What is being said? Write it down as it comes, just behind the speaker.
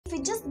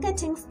just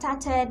getting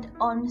started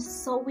on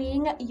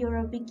sewing, you're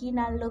a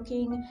beginner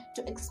looking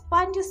to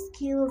expand your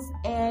skills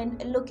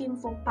and looking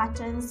for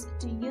patterns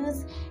to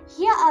use,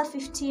 here are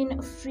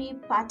 15 free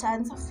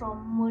patterns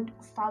from Mood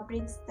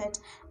Fabrics that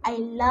I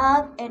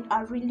love and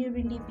are really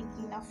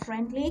beginner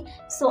friendly.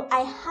 So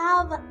I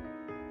have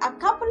a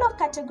couple of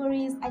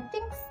categories, I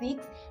think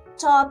 6: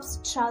 tops,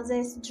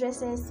 trousers,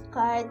 dresses,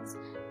 skirts,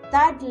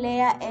 third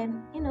layer,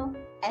 and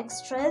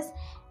extras.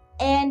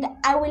 And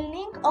I will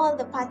link all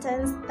the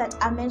patterns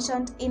that are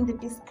mentioned in the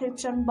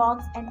description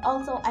box, and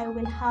also I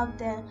will have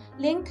the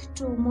link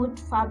to Mood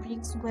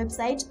Fabrics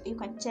website. You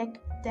can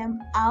check them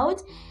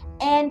out,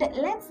 and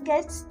let's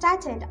get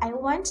started. I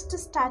want to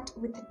start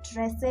with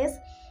dresses.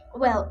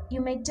 Well,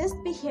 you may just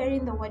be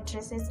hearing the word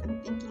dresses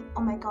and thinking,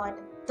 oh my god,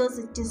 those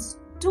are just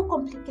too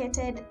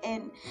complicated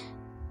and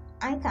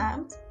I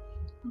can't.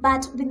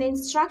 But with the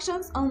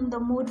instructions on the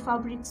Mood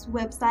Fabrics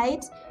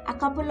website, a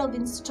couple of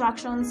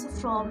instructions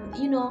from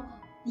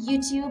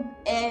YouTube,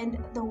 and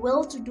the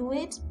will to do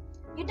it,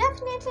 you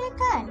definitely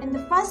can. And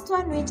the first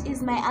one, which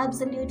is my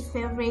absolute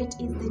favorite,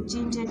 is the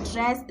ginger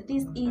dress.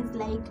 This is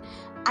like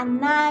a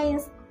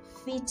nice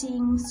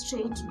fitting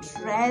straight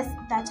dress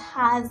that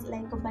has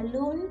like a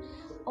balloon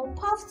or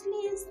puff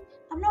sleeves.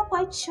 I'm not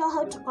quite sure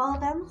how to call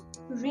them.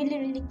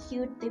 Really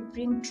cute. They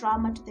bring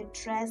drama to the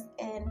dress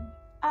and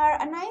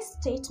are a nice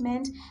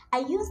statement.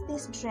 I use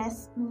this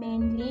dress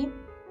mainly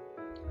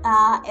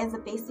as a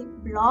basic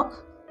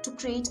block to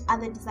create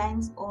other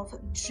designs of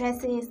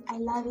dresses. I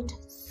love it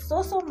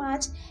so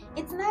much.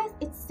 It's nice,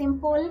 it's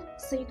simple,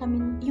 so you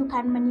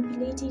can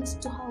manipulate it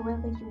to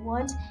however you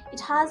want.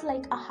 It has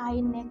like a high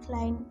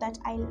neckline that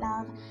I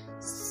love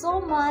so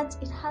much.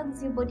 It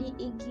hugs your body,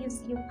 it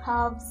gives you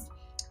curves,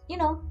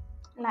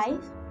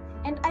 life,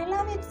 and I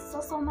love it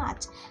so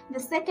much. The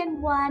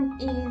second one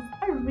is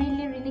a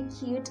really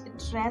cute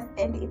dress,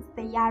 and it's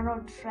the Yarrow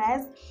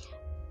dress.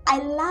 I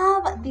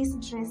love these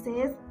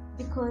dresses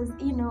because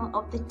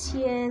of the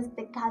tears,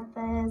 the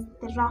gathers,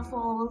 the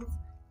ruffles.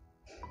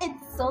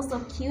 It's so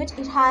cute.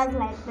 It has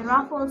like the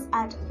ruffles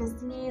at the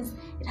sleeves,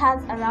 it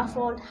has a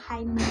ruffled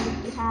high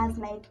neck, it has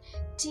like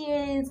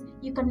tears.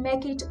 You can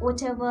make it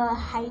whatever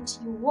height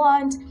you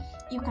want,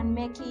 you can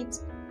make it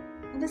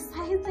the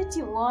size that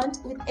you want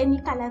with any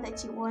color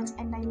that you want,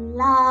 and I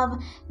love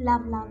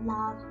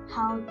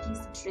how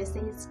these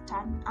dresses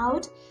turn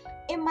out.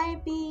 It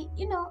might be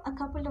a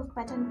couple of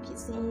pattern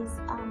pieces,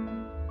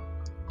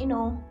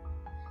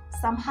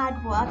 some hard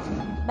work,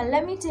 but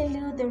let me tell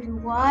you, the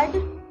reward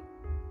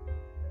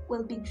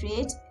will be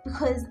great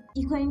because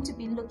you're going to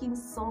be looking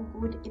so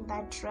good in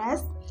that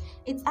dress.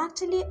 It's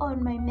actually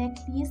on my make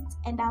list,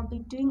 and I'll be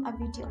doing a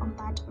video on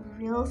that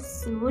real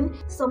soon,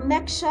 so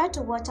make sure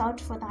to watch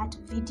out for that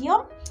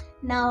video.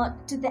 Now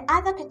to the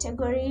other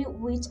category,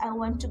 which I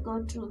want to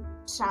go to,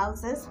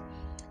 trousers.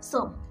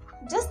 So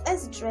just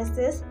as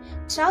dresses,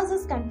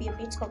 trousers can be a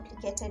bit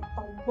complicated,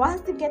 but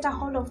once you get a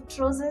hold of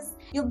trousers,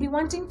 you'll be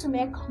wanting to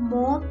make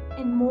more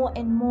and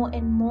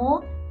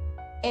more,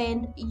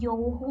 and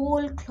your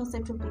whole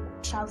closet will be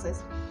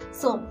trousers.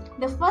 So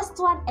the first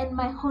one, and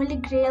my holy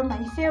grail,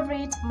 my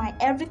favorite, my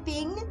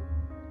everything,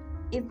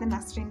 is the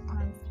Nasrin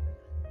pants.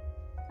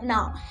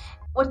 Now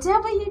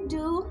whatever you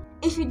do,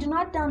 if you do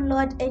not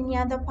download any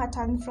other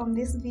pattern from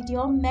this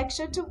video, make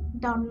sure to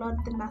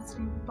download the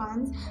Nasrin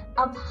pants.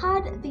 I've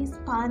had these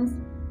pants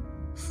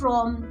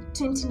from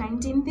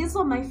 2019. These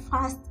were my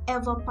first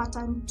ever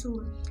pattern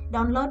to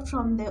download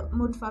from the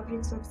Mood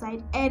Fabrics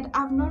website, and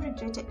I've not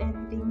regretted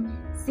anything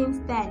since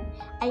then.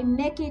 I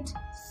make it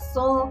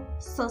so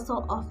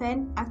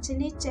often.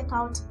 Actually, check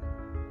out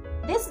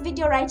this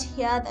video right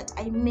here that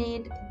I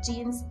made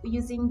jeans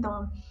using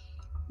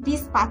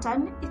this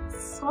pattern.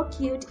 It's so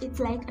cute. It's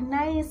like a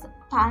nice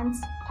pants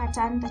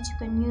pattern that you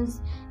can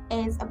use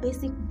as a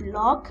basic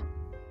block,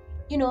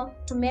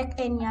 to make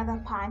any other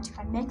pant. You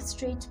can make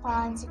straight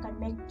pants, you can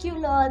make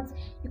culottes,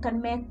 you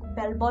can make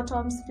bell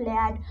bottoms,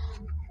 flared,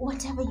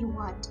 whatever you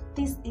want.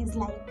 This is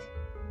like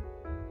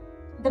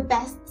the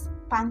best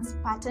pants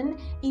pattern.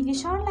 If you're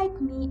short like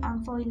me,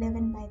 I'm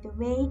 4'11" by the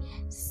way,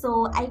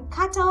 so I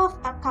cut off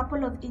a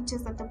couple of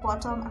inches at the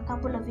bottom, a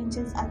couple of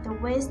inches at the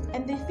waist,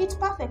 and they fit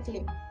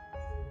perfectly.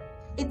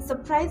 It's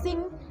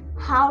surprising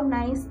how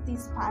nice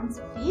these pants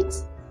fit.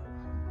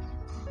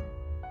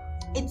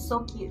 It's so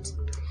cute.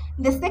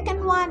 The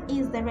second one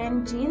is the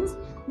Ren jeans.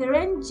 The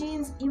Ren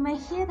jeans, you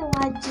might hear the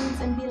word jeans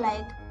and be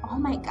like, oh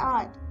my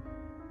god,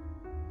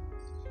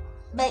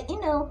 but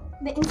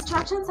the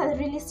instructions are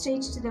really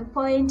straight to the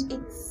point.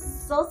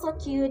 It's so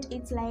cute.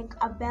 It's like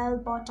a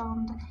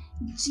bell-bottomed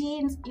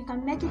jeans. You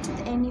can make it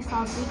with any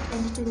fabric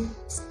and it will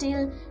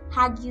still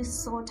hug you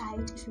so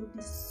tight. It will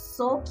be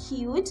so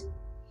cute.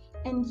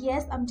 And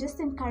yes, I'm just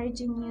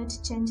encouraging you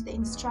to change the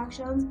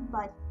instructions,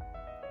 but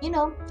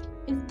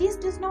if this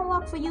does not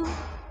work for you,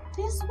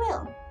 this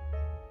will.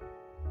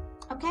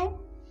 Okay,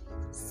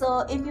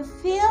 so if you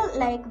feel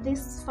like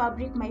this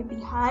fabric might be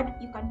hard,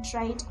 you can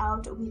try it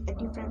out with a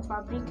different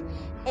fabric,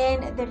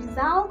 and the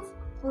results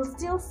will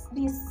still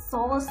be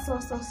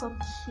so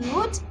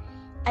cute.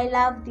 I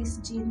love these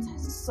jeans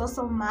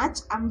so much.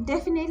 I'm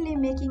definitely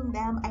making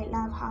them. I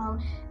love how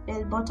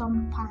the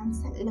bottom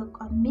pants look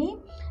on me.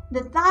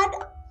 The third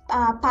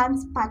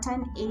pants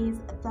pattern is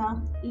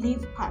the leaf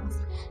pants.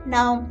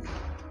 Now,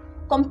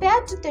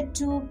 compared to the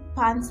two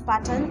pants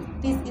patterns,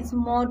 this is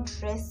more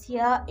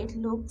dressier. It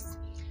looks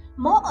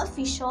more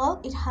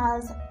official. It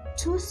has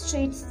two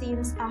straight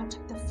seams at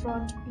the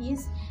front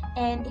piece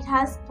and it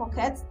has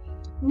pockets.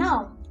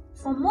 Now,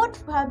 for mode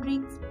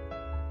fabrics,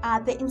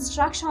 the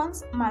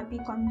instructions might be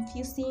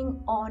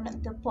confusing on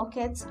the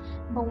pockets,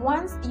 but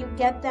once you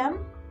get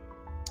them,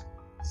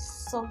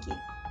 so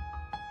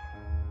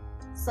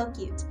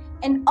cute.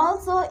 And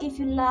also, if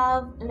you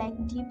love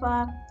like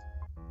deeper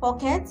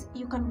pockets,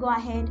 you can go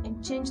ahead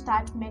and change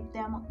that, make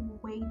them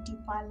way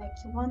deeper like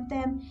you want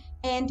them,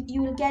 and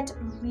you will get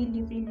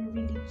really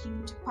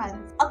cute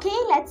pants. Okay,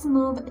 let's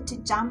move to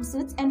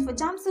jumpsuits. And for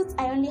jumpsuits,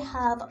 I only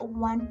have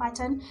one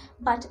pattern,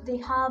 but they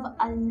have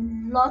a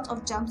lot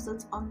of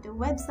jumpsuits on the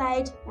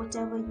website.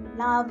 Whatever you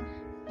love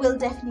will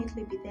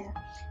definitely be there.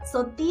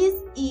 So this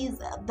is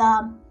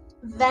the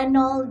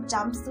vernal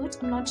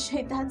jumpsuit. I'm not sure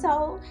if that's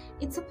how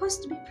it's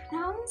supposed to be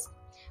pronounced,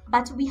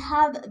 but we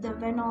have the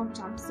vernal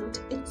jumpsuit.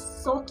 It's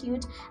so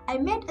cute. I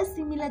made a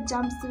similar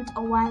jumpsuit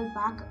a while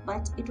back,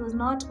 but it was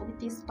not with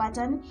this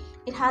pattern.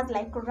 It has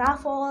like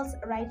ruffles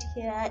right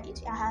here. It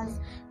has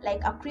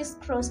like a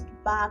crisscrossed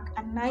back,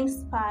 a nice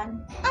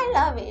span. I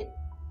love it.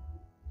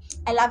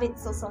 I love it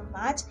so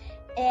much.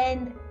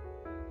 And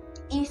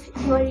if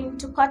you're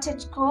into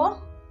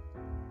cottagecore,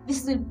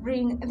 this will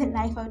bring the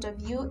life out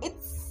of you.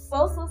 It's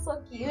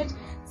so cute.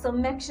 So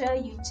make sure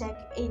you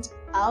check it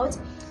out.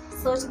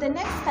 So to the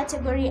next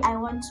category, I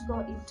want to go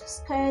into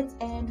skirts,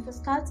 and for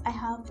skirts I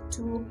have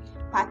two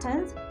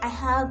patterns. I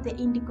have the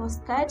indigo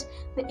skirt.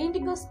 The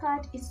indigo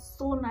skirt is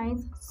so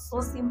nice, so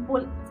simple.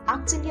 It's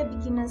actually a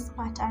beginner's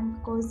pattern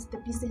because the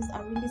pieces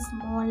are really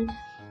small,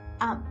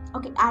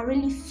 are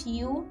really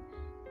few,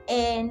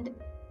 and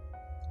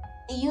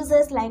it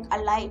uses like a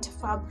light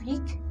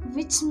fabric,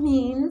 which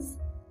means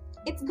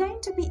it's going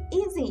to be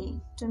easy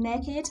to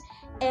make it,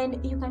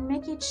 and you can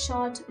make it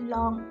short,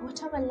 long,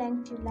 whatever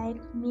length you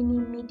like, mini,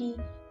 midi,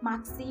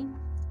 maxi.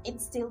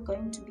 It's still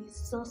going to be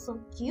so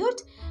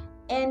cute.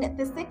 And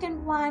the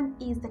second one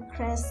is the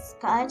cress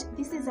skirt.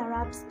 This is a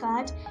wrap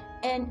skirt,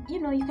 and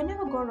you know, you can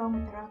never go wrong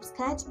with a wrap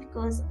skirt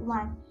because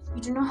one,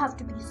 you do not have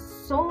to be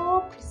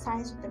so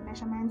precise with the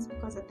measurements,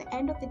 because at the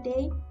end of the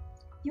day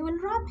you will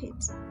wrap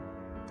it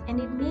and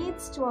it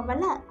needs to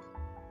overlap.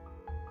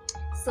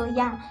 So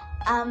yeah,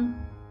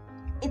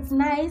 it's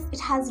nice. It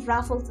has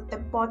ruffles at the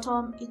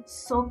bottom. It's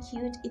so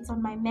cute. It's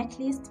on my make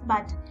list,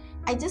 but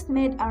I just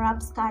made a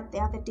wrap skirt the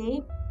other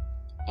day,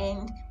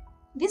 and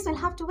this will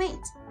have to wait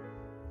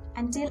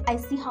until I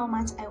see how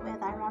much I wear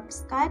that wrap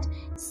skirt.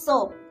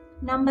 So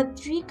number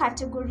three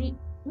category,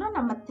 not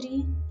number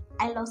three,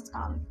 I lost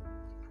count.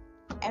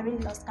 I really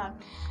lost count.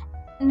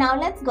 Now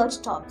let's go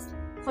to tops.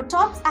 For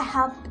tops, I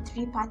have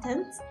three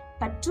patterns,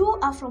 but two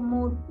are from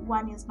mode,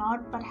 one is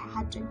not, but I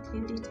had to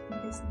include it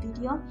in this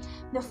video.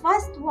 The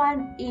first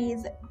one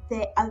is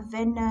the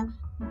avens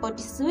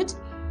bodysuit.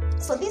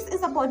 So this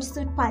is a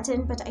bodysuit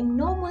pattern, but I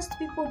know most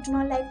people do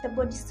not like the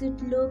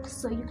bodysuit look,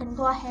 so you can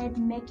go ahead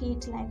and make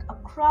it like a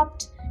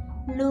cropped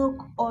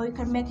look, or you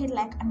can make it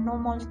like a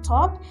normal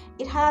top.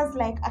 It has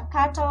like a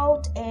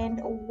cutout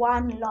and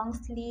one long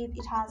sleeve.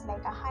 It has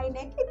like a high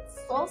neck. It's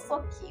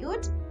so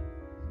cute.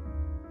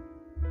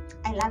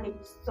 I love it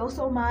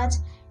so much.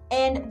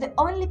 And the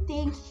only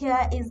thing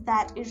here is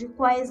that it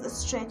requires a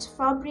stretch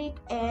fabric,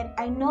 and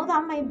I know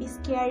that might be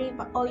scary,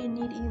 but all you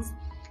need is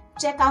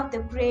check out the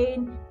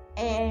grain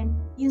and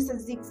use a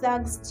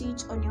zigzag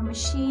stitch on your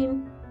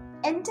machine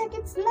and take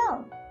it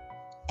slow,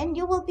 and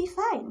you will be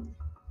fine.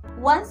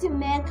 Once you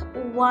make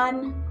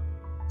one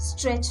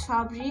stretch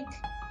fabric,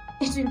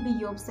 it will be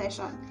your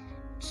obsession.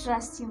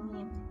 Trust you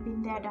me,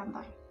 been there, done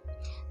that.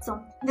 So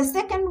the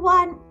second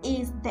one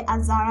is the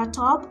azara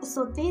top.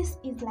 So this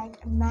is like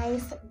a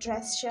nice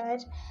dress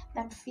shirt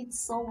that fits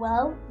so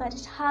well, but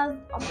it has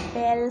a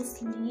bell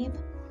sleeve.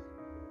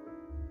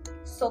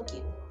 So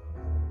cute,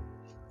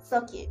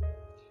 so cute.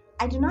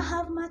 I do not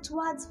have much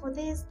words for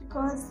this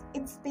because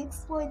it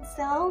speaks for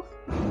itself.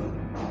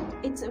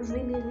 It's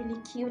really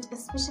cute,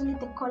 especially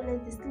the color,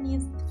 the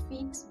sleeves, the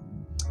feet.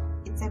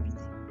 It's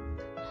everything.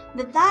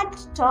 The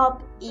third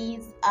top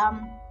is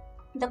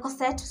the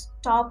corset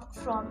top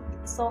from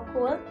It's So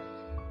Cool.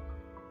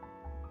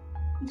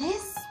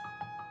 This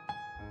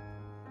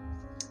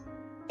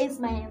is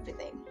my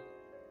everything.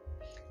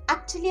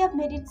 Actually, I've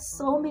made it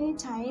so many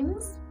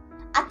times.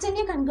 Actually,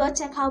 you can go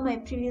check out my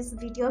previous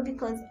video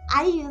because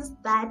I used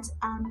that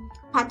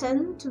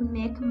pattern to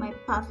make my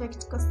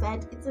perfect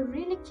corset. It's a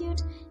really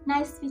cute,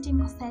 nice fitting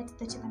corset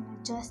that you can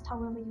adjust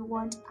however you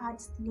want.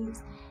 Add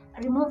sleeves,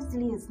 remove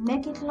sleeves,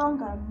 make it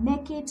longer,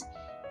 make it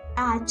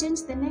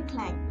change the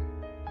neckline.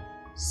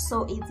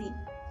 So easy,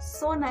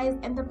 so nice,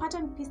 and the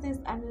pattern pieces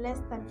are less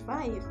than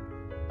 5.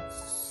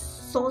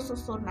 So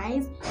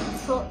nice,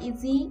 so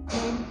easy,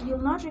 and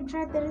you'll not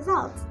regret the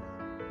results.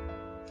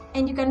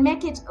 And you can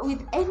make it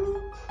with any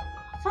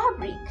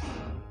fabric.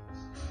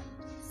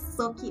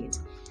 So cute.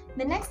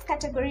 The next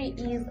category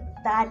is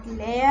that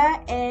layer,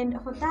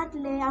 and for that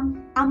layer,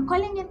 I'm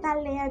calling it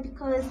that layer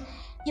because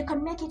you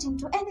can make it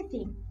into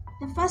anything.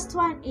 The first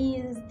one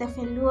is the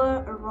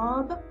fleur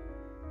robe.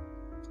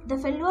 The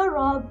fleur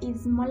robe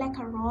is more like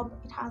a robe.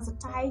 It has a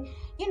tie,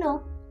 you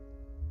know,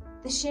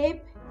 the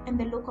shape and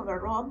the look of a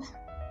robe,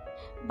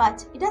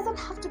 but it doesn't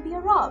have to be a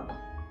robe.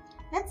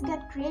 Let's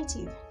get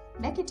creative.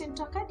 Make it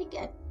into a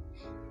cardigan,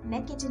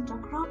 make it into a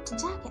cropped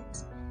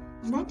jacket,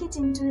 make it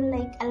into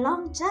like a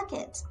long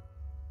jacket.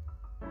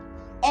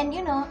 And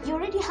you know, you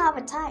already have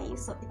a tie,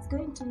 so it's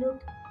going to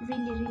look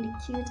really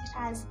cute. It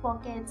has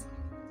pockets,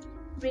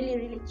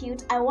 really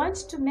cute. I want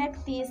to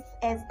make this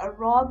as a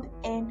robe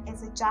and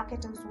as a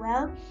jacket as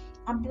well.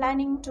 I'm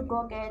planning to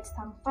go get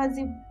some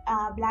fuzzy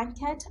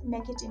blanket,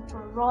 make it into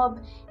a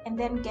robe, and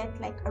then get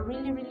like a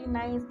really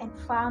nice and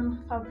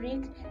firm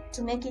fabric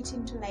to make it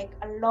into like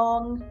a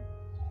long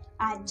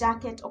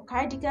jacket or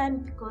cardigan,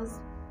 because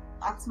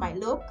that's my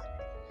look.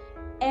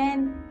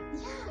 And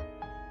yeah,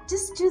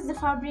 just choose the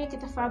fabric.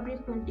 The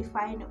fabric will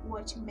define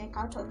what you make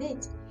out of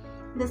it.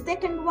 The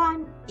second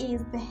one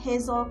is the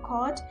hazel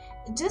coat.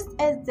 Just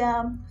as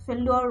the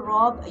fleur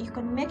robe, you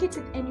can make it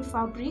with any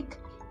fabric,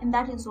 and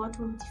that is what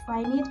will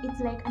define it.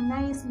 It's like a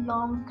nice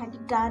long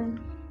cardigan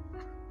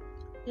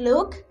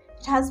look.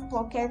 It has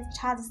pockets, it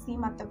has a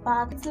seam at the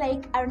back. It's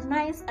like a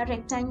nice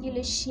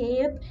rectangular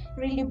shape,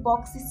 really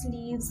boxy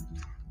sleeves,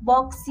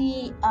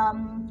 boxy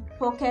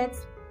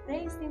pockets.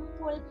 Very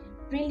simple,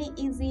 really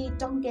easy.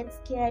 Don't get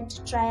scared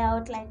to try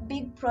out like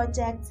big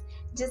projects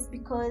just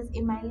because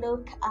it might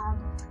look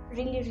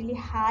really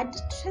hard.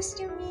 Trust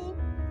you me,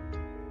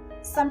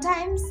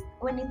 sometimes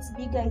when it's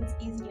bigger it's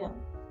easier.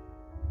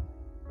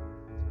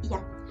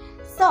 Yeah,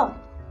 so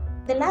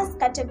the last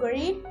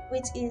category,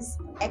 which is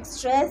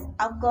extras,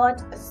 I've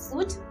got a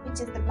suit, which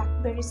is the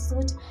blackberry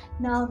suit.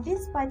 Now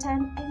this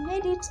pattern, I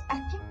made it I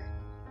think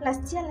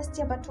last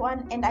year but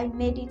one, and I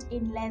made it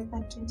in less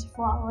than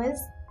 24 hours.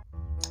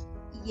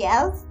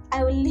 Yes,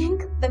 I will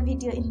link the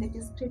video in the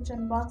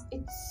description box.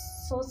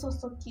 It's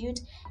so cute.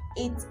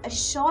 It's a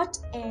short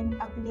and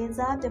a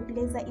blazer. The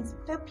blazer is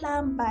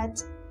peplum,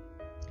 but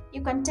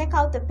you can take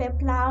out the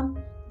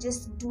peplum,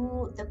 just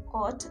do the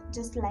coat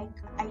just like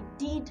I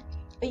did,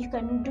 or you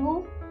can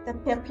do the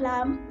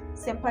peplum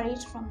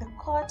separate from the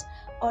coat,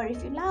 or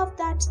if you love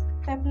that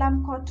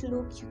peplum coat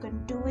look, you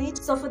can do it.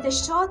 So for the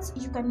shorts,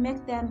 you can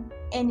make them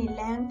any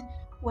length,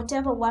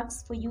 whatever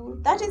works for you.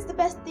 That is the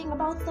best thing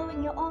about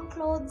sewing your own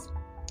clothes.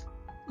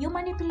 You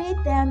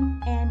manipulate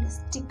them and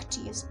stick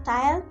to your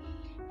style.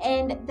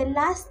 And the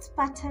last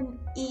pattern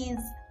is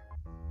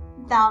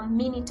the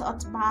mini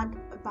tote bag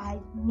by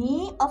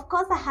me. Of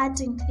course, I had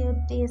to include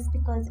this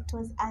because it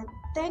was a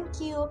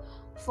thank you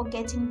for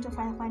getting to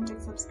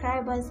 500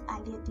 subscribers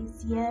earlier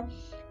this year.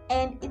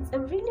 And it's a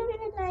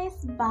really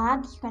nice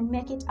bag. You can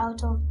make it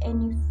out of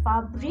any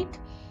fabric.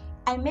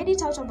 I made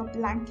it out of a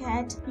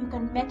blanket. You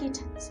can make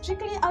it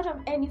strictly out of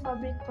any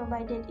fabric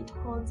provided it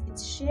holds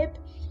its shape,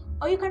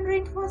 or you can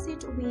reinforce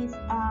it with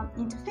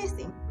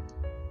interfacing,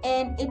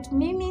 and it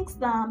mimics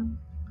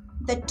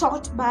the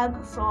tote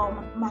bag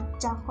from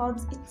Marc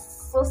Jacobs.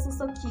 It's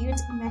so cute.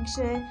 Make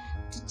sure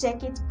to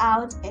check it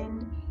out,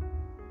 and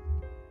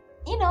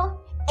you know,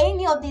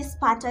 any of these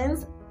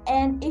patterns.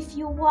 And if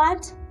you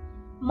want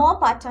more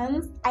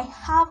patterns, I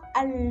have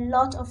a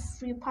lot of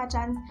free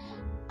patterns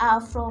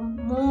from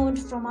Mood,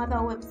 from other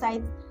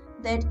websites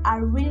that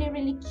are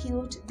really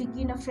cute,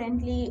 beginner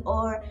friendly,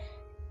 or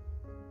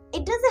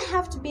it doesn't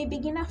have to be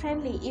beginner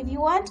friendly. If you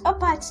want a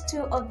part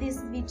 2 of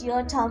this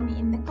video, tell me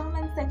in the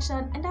comment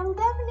section, and I will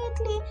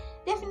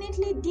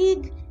definitely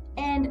dig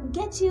and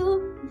get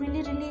you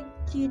really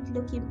cute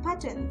looking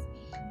patterns.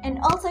 And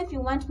also, if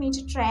you want me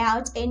to try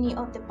out any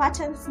of the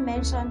patterns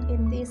mentioned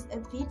in this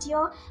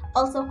video,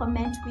 also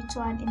comment which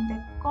one in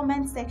the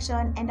comment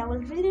section, and I will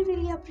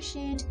really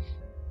appreciate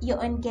your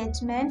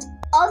engagement.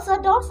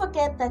 Also, don't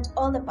forget that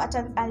all the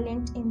patterns are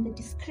linked in the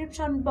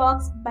description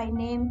box by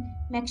name.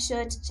 Make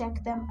sure to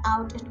check them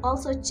out, and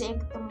also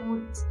check the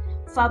Mood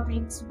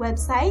Fabrics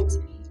website,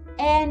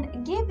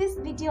 and give this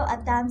video a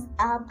thumbs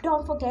up.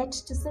 Don't forget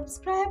to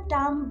subscribe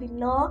down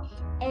below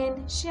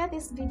and share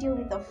this video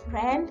with a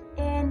friend,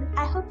 and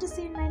I hope to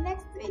see you in my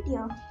next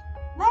video.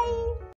 Bye.